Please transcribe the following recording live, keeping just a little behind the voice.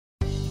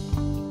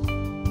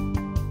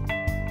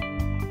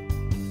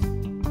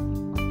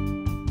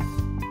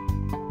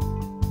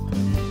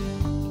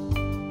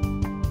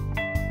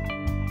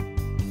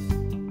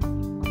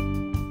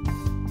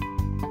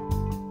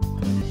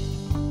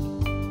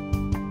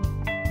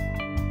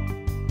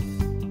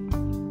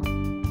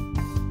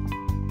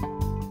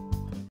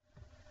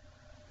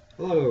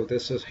Hello,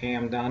 this is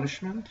Ham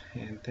Donishment,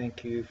 and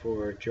thank you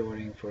for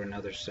joining for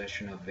another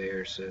session of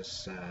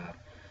Verasys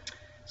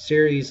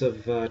series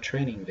of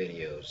training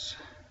videos.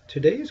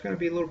 Today is going to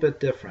be a little bit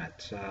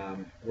different.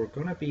 We're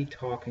going to be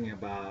talking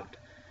about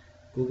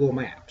Google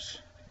Maps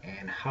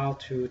and how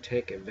to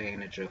take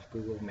advantage of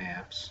Google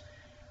Maps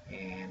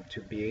and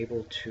to be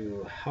able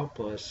to help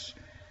us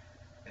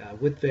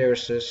with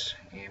Verasys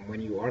and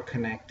when you are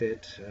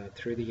connected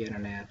through the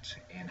internet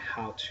and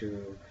how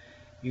to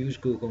use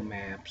Google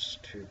Maps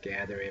to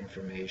gather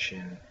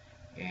information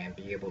and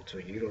be able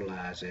to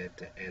utilize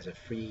it as a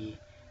free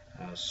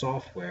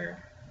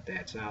software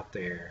that's out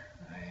there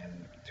and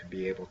to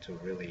be able to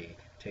really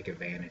take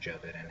advantage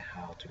of it and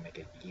how to make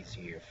it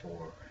easier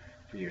for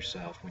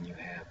yourself when you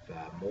have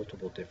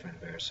multiple different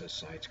Verasys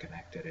sites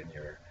connected in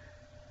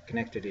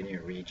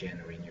your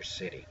region or in your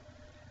city.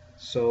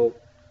 So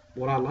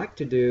what I like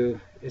to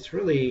do is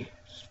really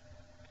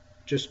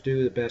just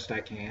do the best I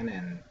can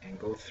and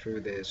go through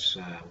this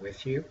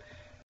with you.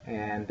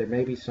 And there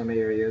may be some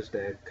areas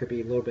that could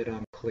be a little bit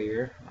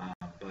unclear,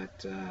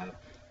 but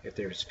if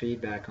there's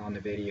feedback on the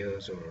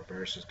videos or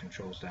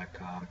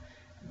verasyscontrols.com,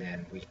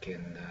 then we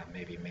can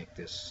maybe make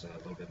this a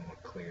little bit more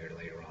clear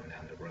later on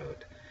down the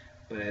road.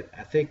 But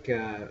I think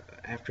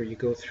after you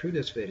go through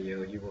this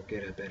video, you will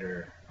get a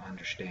better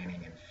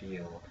understanding and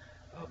feel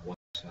of what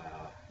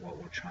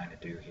we're trying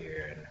to do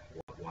here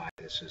and why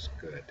this is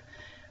good.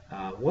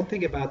 One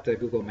thing about the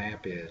Google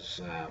Map is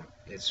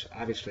it's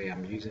obviously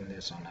I'm using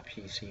this on a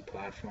PC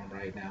platform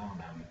right now,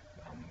 and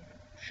I'm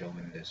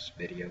showing this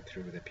video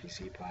through the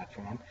PC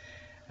platform.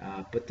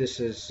 But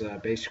this is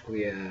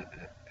basically a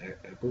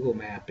Google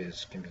Map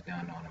can be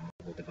done on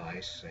a mobile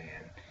device,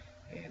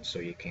 and so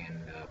you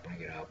can bring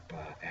it up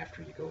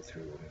after you go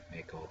through and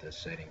make all the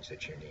settings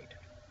that you need.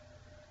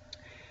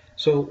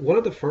 So one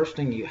of the first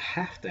things you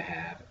have to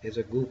have is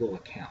a Google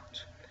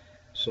account.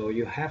 So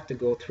you have to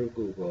go through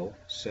Google,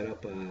 set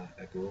up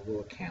a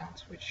Google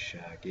account, which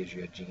gives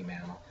you a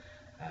Gmail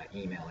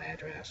email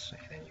address,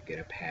 and then you get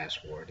a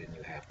password, and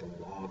you have to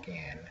log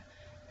in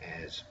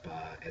as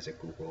a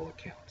Google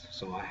account.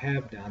 So I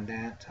have done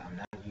that. I'm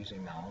not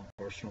using my own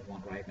personal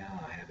one right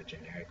now. I have a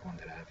generic one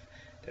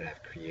that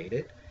I've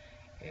created,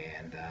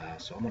 and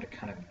so I'm going to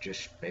kind of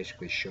just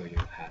basically show you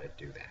how to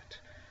do that.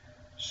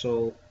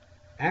 So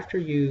after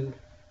you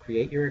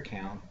create your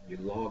account, you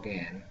log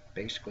in,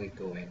 basically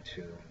go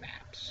into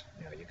Maps.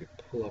 You could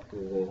pull up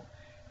Google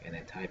and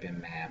then type in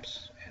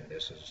Maps, and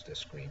this is the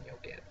screen you'll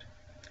get.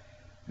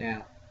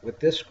 Now, with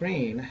this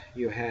screen,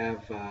 you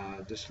have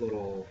this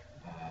little,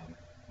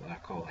 what I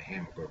call a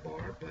hamburger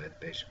bar, but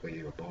basically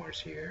your bars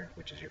here,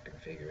 which is your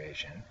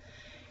configuration.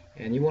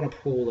 And you want to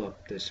pull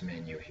up this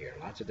menu here.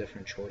 Lots of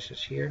different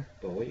choices here,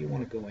 but what you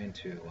want to go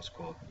into what's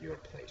called Your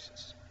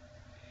Places.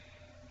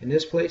 In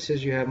this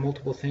places, you have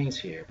multiple things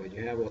here, but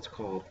you have what's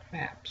called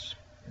Maps.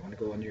 You want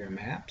to go into your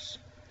Maps,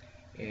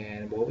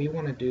 and what we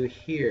want to do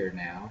here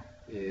now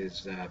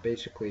is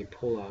basically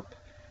pull up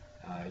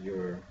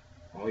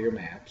all your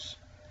maps,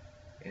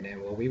 and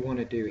then what we want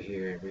to do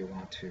here, we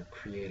want to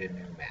create a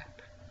new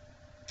map.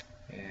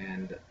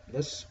 And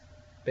let's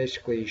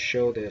basically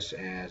show this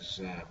as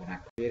when I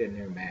create a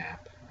new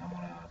map, I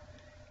want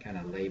to kind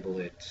of label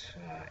it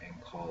and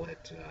call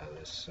it,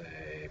 let's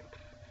say,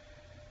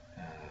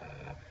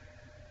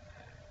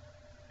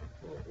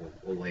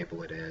 we'll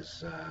label it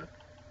as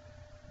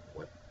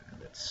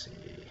let's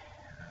see,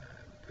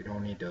 we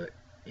don't need to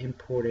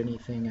import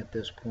anything at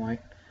this point,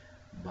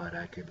 but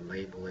I could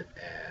label it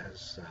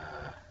as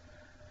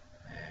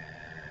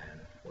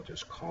and we'll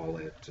just call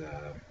it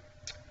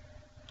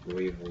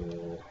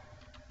Louisville,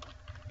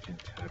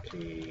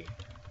 Kentucky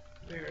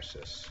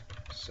Verasys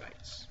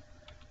sites.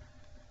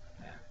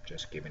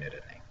 Just giving it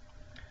a name.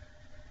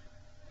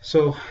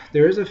 So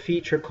there is a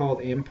feature called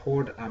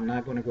import. I'm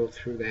not going to go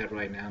through that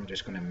right now. I'm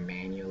just going to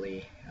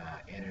manually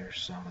enter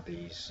some of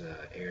these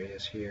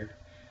areas here.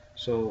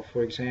 So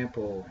for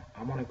example,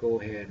 I want to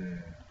go ahead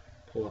and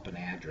pull up an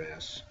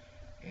address,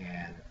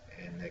 and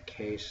in the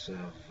case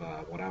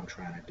of what I'm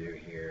trying to do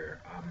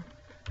here,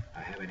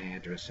 I have an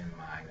address in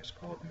mind. It's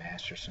called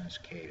Masterson's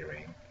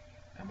Catering.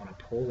 I'm going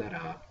to pull that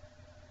up,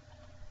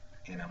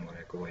 and I'm going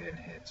to go ahead and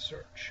hit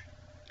search.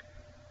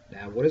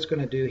 Now what it's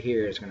going to do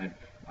here is going to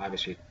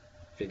obviously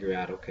figure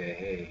out, okay,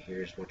 hey,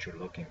 here's what you're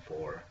looking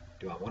for.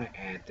 Do I want to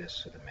add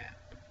this to the map?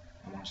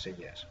 I want to say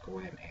yes. Go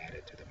ahead and add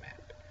it to the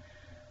map.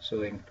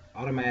 So it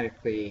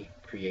automatically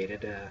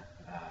created a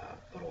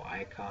little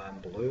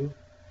icon blue.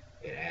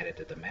 It added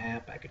to the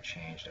map. I could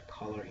change the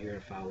color here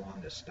if I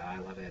want, the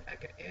style of it. I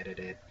could edit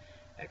it.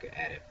 I could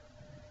add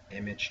an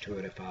image to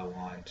it if I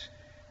want.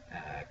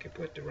 I could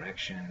put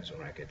directions,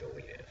 or I could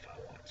delete it if I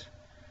want.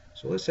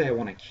 So let's say I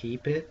want to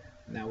keep it.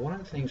 Now one of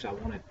the things I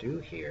want to do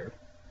here,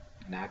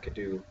 now I could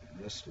do,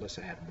 let's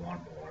add one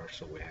more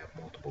so we have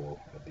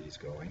multiple of these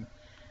going.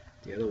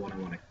 The other one I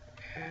want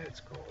to add is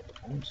called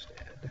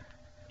Homestead,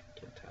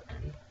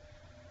 Kentucky.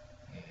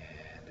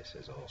 And this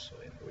is also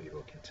in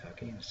Louisville,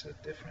 Kentucky. It's a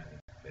different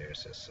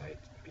Verasys site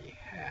we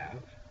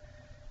have.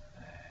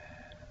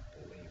 And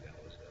I believe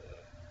that was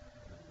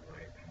the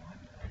right one.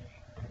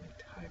 Let me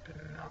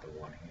another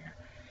one here.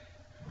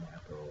 I'm going to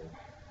go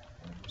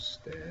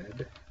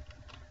Homestead,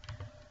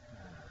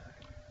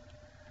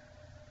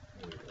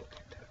 Louisville,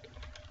 Kentucky.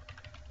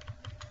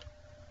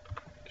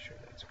 Make sure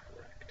that's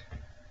correct.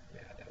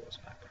 Yeah, that was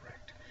not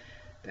correct.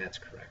 That's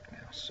correct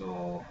now.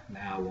 So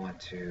now I want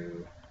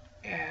to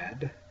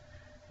add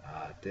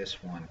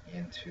this one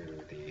into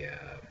the,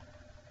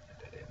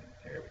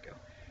 there we go,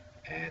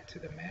 add to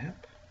the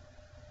map,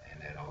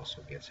 and that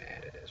also gets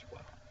added as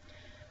well.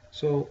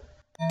 So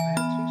I have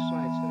two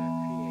sites that I've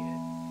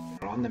created.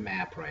 They're on the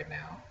map right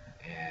now,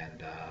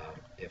 and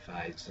if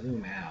I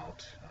zoom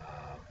out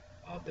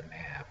of the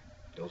map,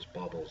 those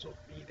bubbles will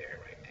be there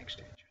right next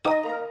to each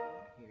other. One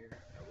here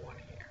and one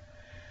here.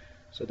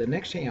 So the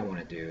next thing I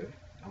want to do,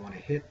 I want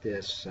to hit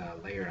this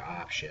layer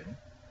option,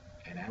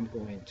 and I'm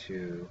going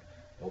to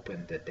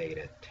open the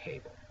data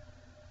table.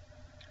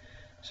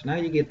 So now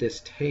you get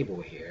this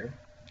table here,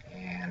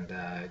 and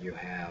you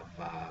have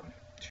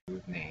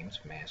two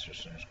names,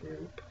 Masterson's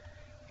Group,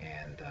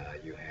 and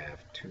you have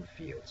two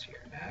fields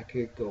here. Now I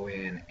could go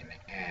in and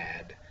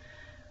add,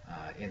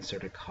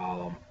 insert a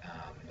column,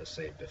 let's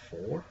say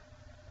before,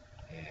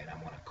 and I'm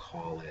going to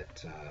call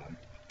it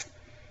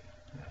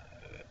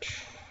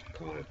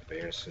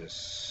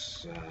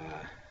Verasys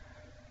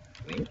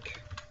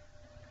link,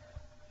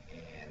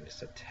 and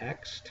it's a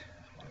text.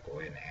 I'm going to go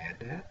ahead and add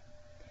that.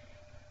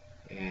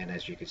 And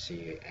as you can see,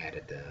 it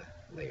added the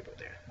label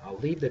there. I'll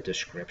leave the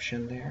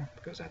description there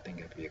because I think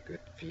it'd be a good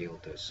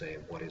field to say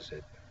what is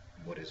it,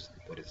 what is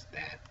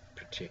that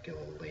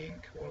particular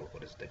link, or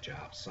what is the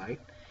job site.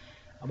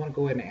 I'm going to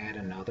go ahead and add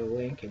another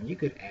link, and you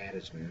could add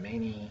as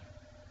many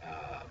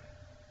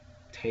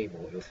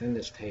within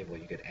this table.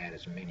 You could add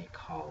as many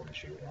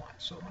columns you want.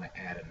 So I'm going to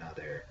add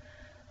another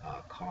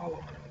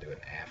column, and I'm going to do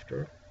it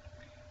after.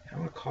 And I'm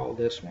going to call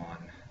this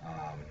one,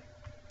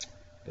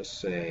 let's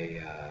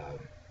say.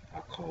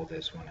 I'll call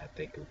this one, I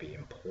think it would be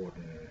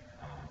important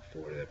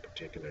for the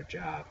particular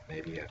job,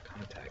 maybe a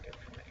contact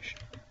information.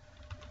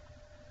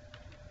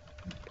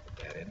 Put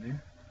that in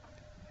there.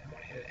 I'm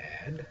going to hit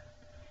add.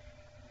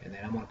 And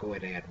then I'm going to go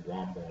ahead and add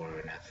one more,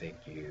 and I think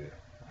you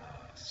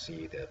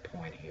see the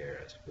point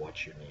here is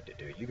what you need to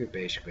do. You could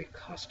basically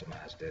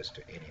customize this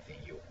to anything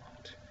you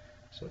want.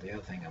 So the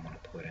other thing I'm going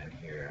to put in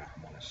here,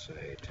 I'm going to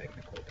say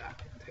technical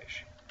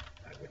documentation,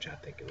 which I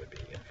think it would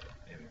be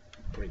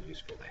pretty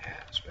useful to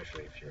have,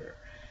 especially if you're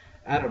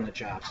out on the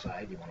job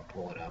site, you want to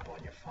pull it up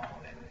on your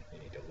phone and you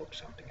need to look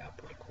something up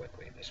pretty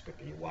quickly. This could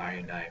be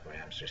wiring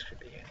diagrams, this could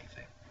be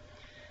anything.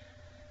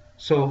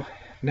 So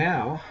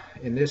now,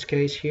 in this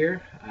case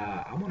here,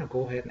 I'm going to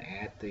go ahead and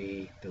add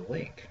the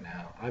link.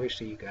 Now,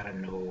 obviously, you got to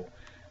know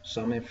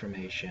some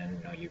information.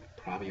 You know, you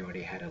probably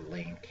already had a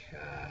link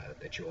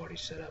that you already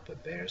set up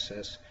with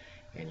Verasys,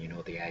 and you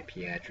know the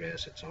IP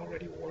address, it's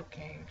already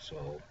working.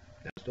 So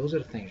those are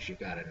the things you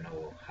got to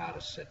know how to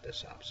set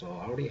this up. So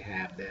I already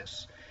have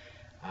this.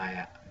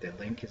 The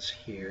link is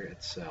here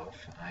itself.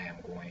 I am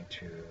going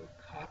to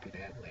copy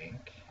that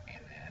link,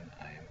 and then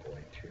I am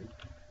going to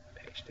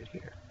paste it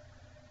here.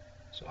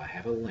 So I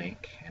have a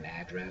link, an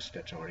address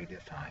that's already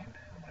defined.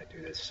 I'm going to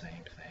do the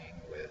same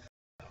thing with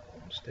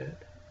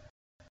Homestead.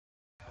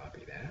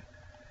 Copy that,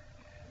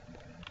 and I'm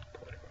going to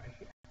put it right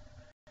here.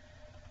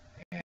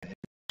 And in the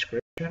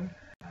description,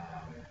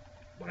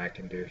 what I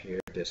can do here,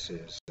 this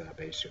is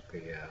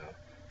basically a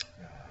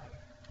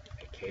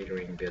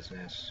catering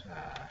business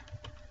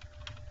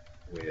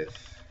with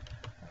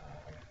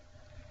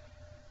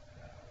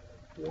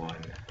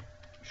one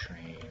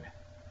train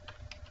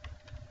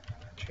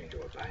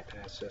changeovers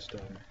iPad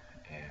system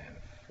and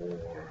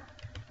 4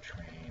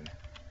 train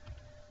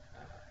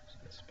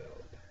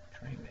misspelled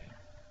train name.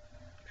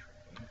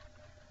 Train.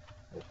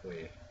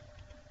 Hopefully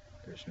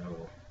there's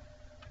no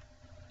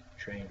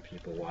train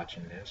people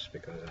watching this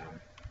because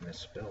I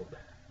misspelled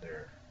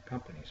their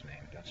company's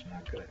name. That's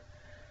not good.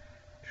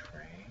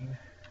 Train.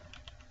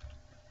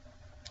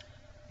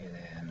 And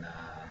then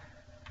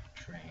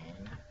train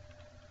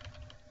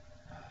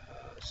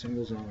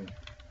single zone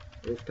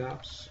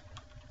rooftops,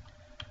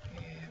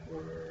 and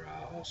we're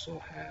also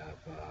have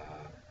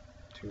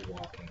 2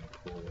 walk-in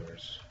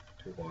coolers,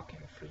 2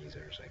 walk-in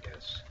freezers, I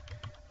guess,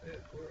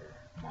 that we're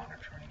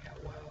monitoring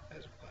as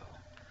well.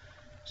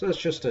 So that's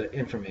just the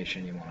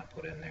information you want to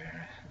put in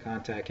there.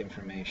 Contact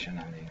information,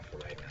 I mean, for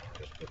right now, I'll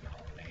just put my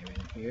own name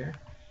in here.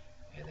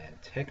 And then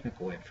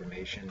technical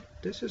information,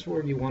 this is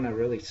where you want to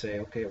really say,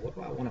 okay, what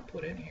do I want to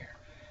put in here?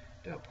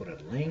 Do I put a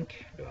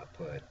link? Do I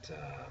put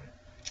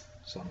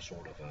some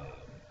sort of a,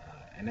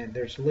 and then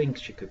there's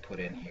links you could put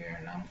in here,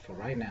 and for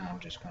right now, I'm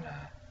just going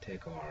to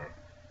take our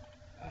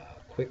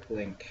quick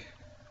link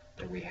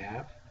that we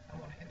have, I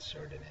want to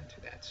insert it into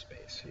that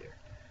space here,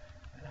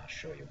 and I'll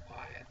show you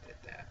why I did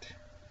that.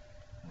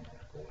 I'm going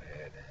to go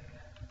ahead and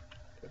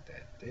put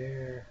that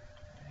there,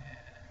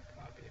 and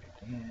copy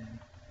it again.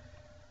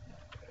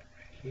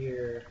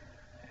 Here,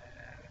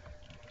 and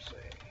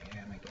say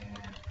ham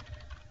again,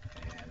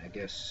 and I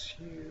guess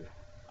you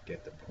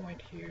get the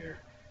point here.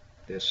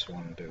 This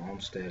one, the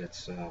Homestead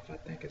itself, I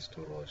think it's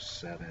total of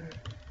 7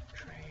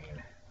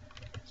 train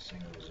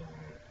single zone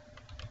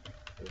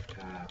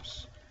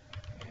rooftops,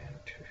 and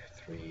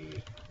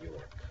 3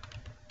 York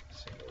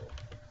single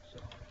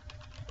zone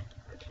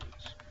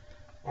RTs.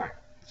 Alright,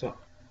 so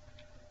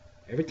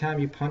every time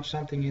you punch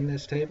something in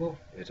this table,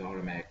 it's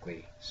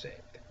automatically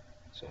saved.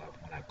 So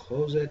when I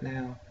close it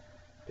now,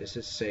 this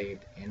is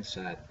saved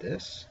inside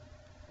this.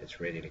 It's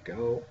ready to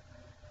go.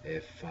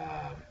 If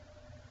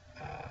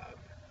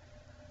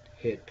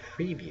hit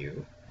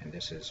preview, and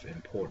this is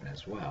important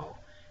as well,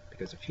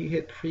 because if you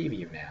hit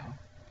preview now,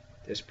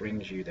 this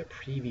brings you the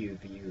preview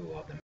view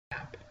of the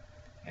map,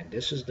 and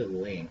this is the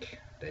link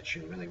that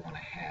you really want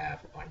to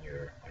have on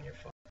your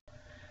phone.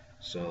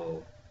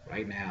 So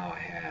right now I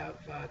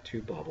have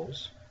 2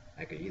 bubbles.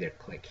 I could either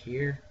click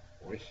here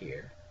or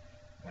here.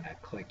 When I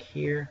click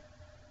here,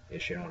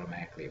 it should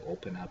automatically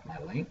open up my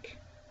link,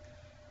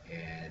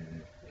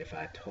 and if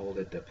I told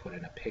it to put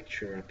in a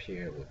picture up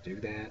here, it will do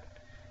that.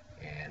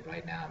 And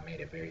right now I made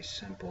it very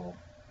simple.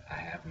 I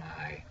have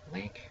my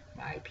link,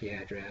 my IP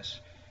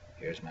address,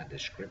 here's my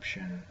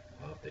description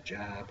of the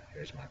job,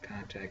 here's my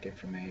contact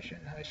information.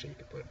 Obviously you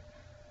can put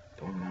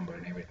phone number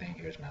and everything.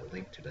 Here's my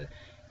link to the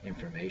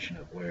information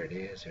of where it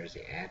is. Here's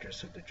the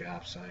address of the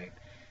job site.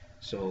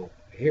 So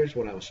here's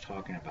what I was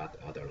talking about,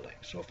 the other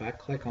links. So if I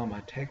click on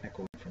my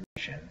technical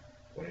information,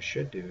 what it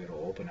should do,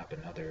 it'll open up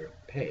another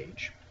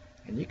page,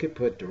 and you could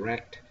put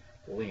direct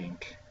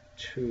link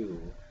to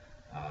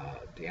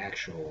the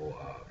actual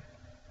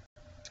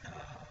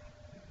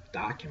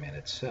document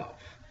itself.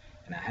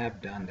 And I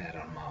have done that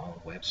on my own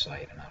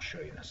website, and I'll show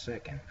you in a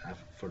second.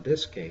 For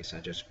this case, I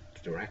just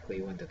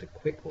directly went to the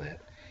Quicklist,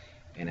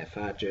 and if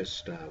I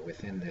just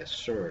within this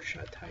search,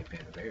 I type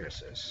in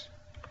Verasys,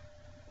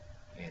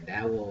 and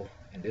that will,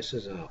 and this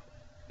is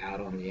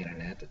out on the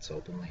internet, it's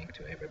open link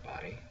to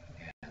everybody.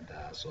 And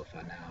so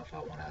if I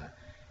want to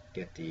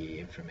get the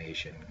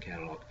information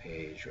catalog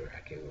page, or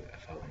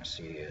if I want to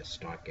see a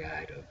start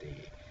guide of the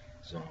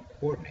zone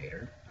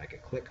coordinator, I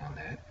could click on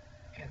that,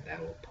 and that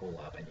will pull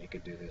up, and you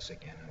could do this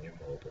again on your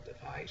mobile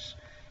device,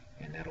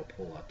 and that'll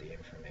pull up the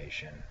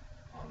information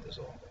on the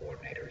zone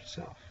coordinator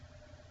itself.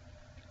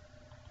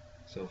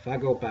 So if I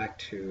go back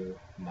to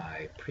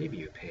my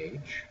preview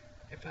page,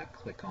 if I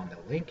click on the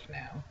link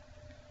now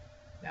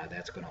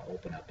that's going to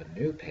open up a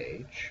new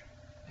page,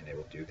 and it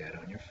will do that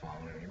on your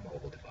phone or your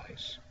mobile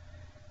device,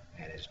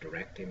 and it's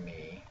directing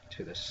me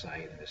to the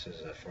site. And this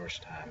is a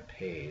first time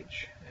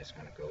page, and it's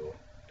going to go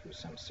through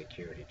some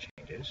security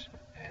changes,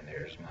 and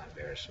there's my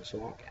Verasys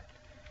login.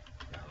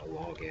 Now I'll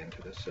log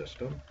into the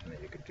system, and then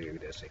you can do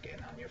this again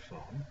on your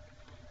phone,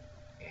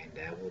 and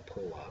that will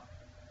pull up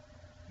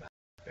my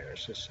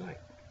Verasys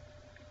site.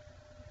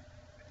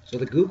 So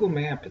the Google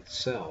map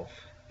itself,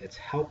 it's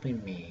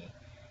helping me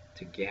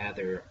to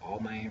gather all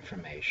my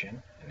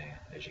information, and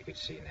as you can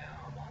see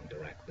now, I'm on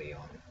directly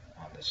on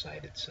the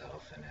site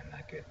itself, and then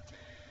I could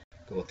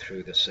go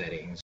through the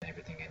settings and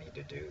everything I need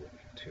to do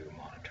to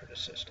monitor the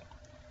system.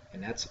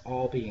 And that's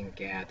all being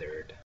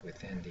gathered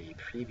within the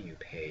preview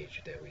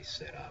page that we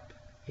set up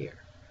here.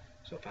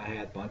 So if I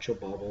had a bunch of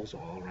bubbles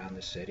all around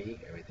the city,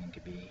 everything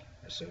could be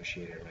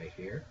associated right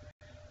here,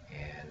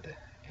 and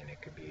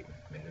it could be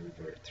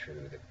maneuvered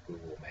through the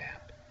Google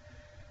map.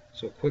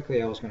 So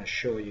quickly, I was going to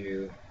show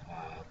you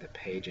the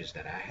pages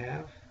that I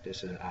have.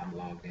 I'm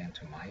logged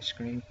into my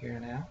screen here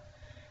now,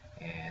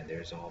 and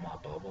there's all my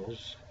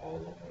bubbles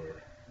all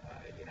over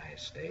the United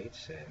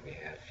States, and we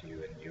have a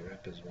few in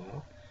Europe as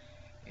well.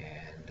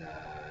 And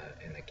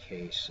in the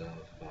case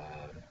of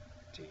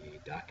the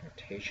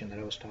documentation that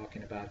I was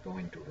talking about,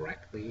 going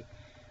directly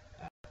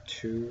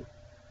to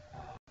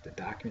the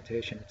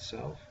documentation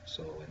itself.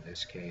 So in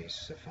this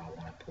case, if I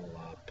want to pull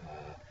up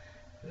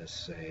let's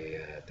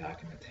say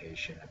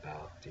documentation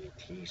about the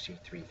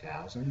TEC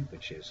 3000,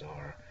 which is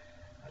our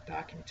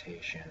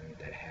documentation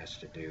that has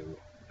to do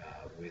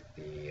with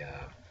the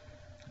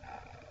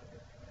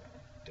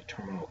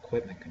terminal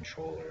equipment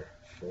controller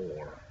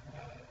for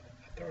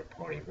a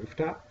third-party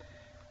rooftop,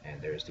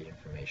 and there's the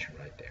information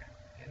right there.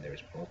 And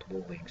there's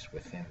multiple links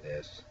within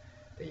this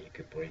that you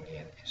could bring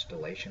in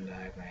installation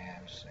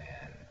diagrams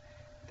and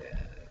the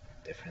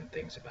different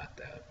things about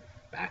the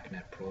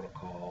BACnet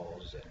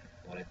protocols and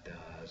what it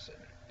does.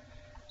 And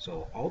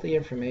so all the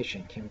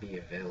information can be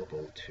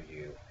available to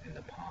you in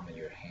the palm of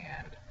your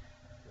hand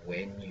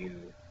when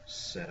you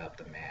set up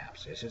the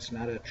maps. It's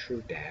not a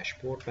true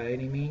dashboard by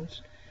any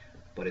means,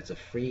 but it's a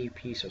free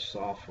piece of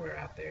software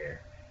out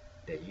there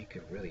that you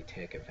can really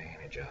take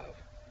advantage of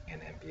and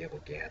then be able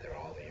to gather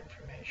all the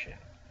information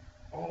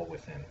all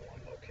within one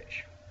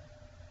location.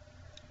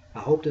 I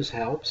hope this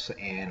helps,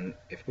 and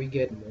if we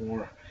get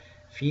more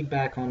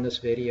feedback on this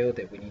video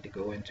that we need to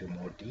go into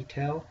more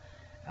detail,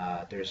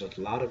 there's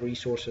a lot of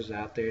resources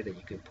out there that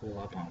you can pull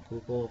up on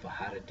Google for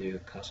how to do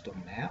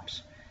custom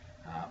maps,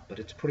 but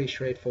it's pretty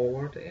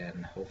straightforward,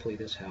 and hopefully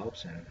this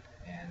helps. And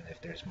if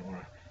there's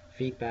more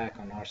feedback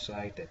on our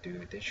site that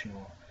do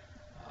additional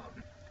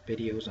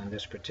videos on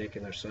this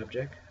particular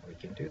subject, we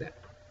can do that.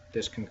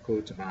 This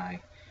concludes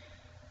my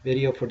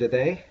video for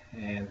today,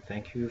 and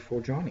thank you for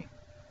joining.